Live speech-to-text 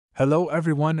Hello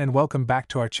everyone and welcome back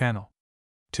to our channel.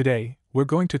 Today, we're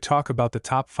going to talk about the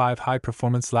top 5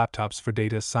 high-performance laptops for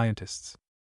data scientists.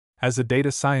 As a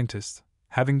data scientist,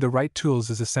 having the right tools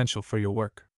is essential for your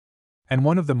work. And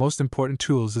one of the most important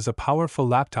tools is a powerful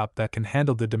laptop that can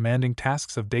handle the demanding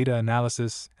tasks of data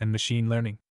analysis and machine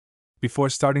learning. Before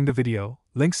starting the video,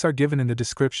 links are given in the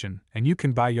description and you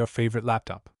can buy your favorite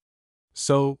laptop.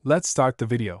 So, let's start the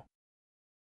video.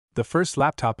 The first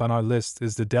laptop on our list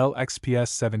is the Dell XPS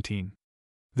 17.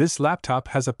 This laptop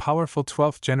has a powerful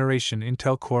 12th generation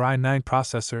Intel Core i9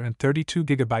 processor and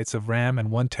 32GB of RAM and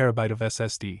 1TB of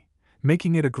SSD,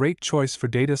 making it a great choice for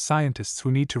data scientists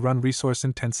who need to run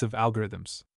resource-intensive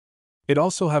algorithms. It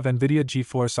also has NVIDIA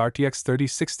GeForce RTX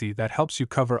 3060 that helps you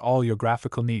cover all your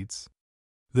graphical needs.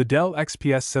 The Dell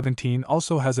XPS 17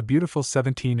 also has a beautiful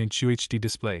 17-inch UHD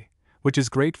display, which is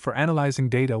great for analyzing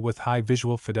data with high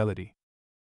visual fidelity.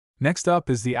 Next up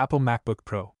is the Apple Macbook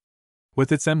Pro.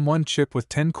 With its M1 chip with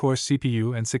 10-core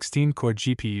CPU and 16-core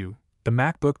GPU, the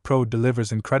MacBook Pro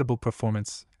delivers incredible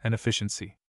performance and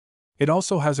efficiency. It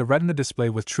also has a Retina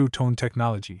display with True Tone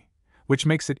technology, which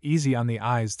makes it easy on the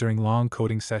eyes during long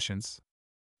coding sessions.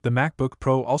 The MacBook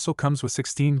Pro also comes with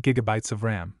 16GB of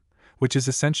RAM, which is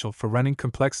essential for running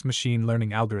complex machine learning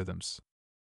algorithms.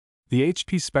 The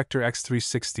HP Specter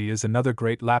X360 is another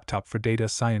great laptop for data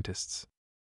scientists.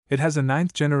 It has a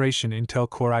 9th generation Intel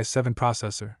Core i7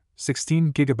 processor,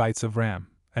 16GB of RAM,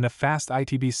 and a fast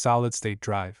ITB solid-state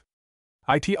drive.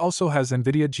 IT also has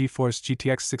NVIDIA GeForce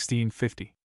GTX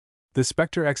 1650. The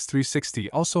Spectre X360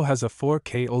 also has a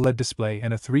 4K OLED display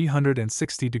and a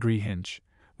 360-degree hinge,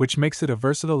 which makes it a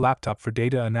versatile laptop for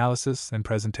data analysis and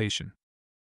presentation.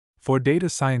 For data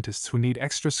scientists who need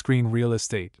extra screen real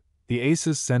estate, the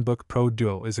Asus ZenBook Pro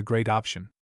Duo is a great option.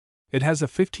 It has a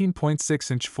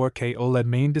 15.6-inch 4K OLED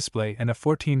main display and a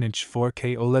 14-inch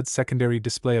 4K OLED secondary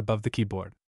display above the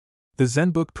keyboard. The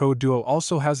ZenBook Pro Duo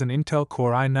also has an Intel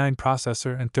Core i9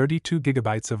 processor and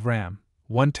 32GB of RAM,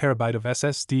 1TB of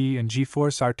SSD and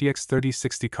GeForce RTX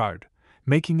 3060 card,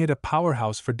 making it a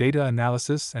powerhouse for data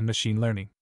analysis and machine learning.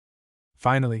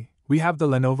 Finally, we have the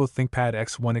Lenovo ThinkPad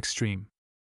X1 Extreme.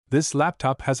 This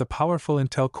laptop has a powerful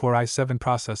Intel Core i7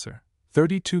 processor,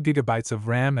 32GB of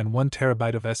RAM and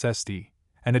 1TB of SSD,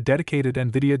 and a dedicated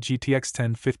NVIDIA GTX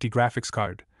 1050 graphics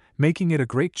card, making it a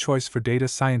great choice for data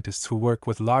scientists who work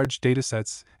with large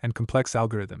datasets and complex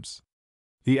algorithms.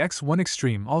 The X1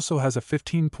 Extreme also has a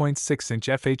 15.6-inch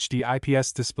FHD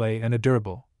IPS display and a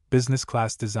durable,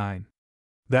 business-class design.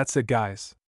 That's it,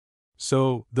 guys.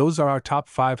 So, those are our top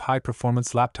 5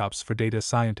 high-performance laptops for data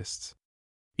scientists.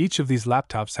 Each of these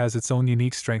laptops has its own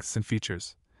unique strengths and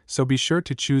features, so be sure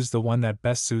to choose the one that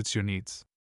best suits your needs.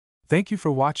 Thank you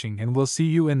for watching and we'll see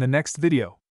you in the next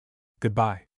video.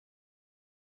 Goodbye.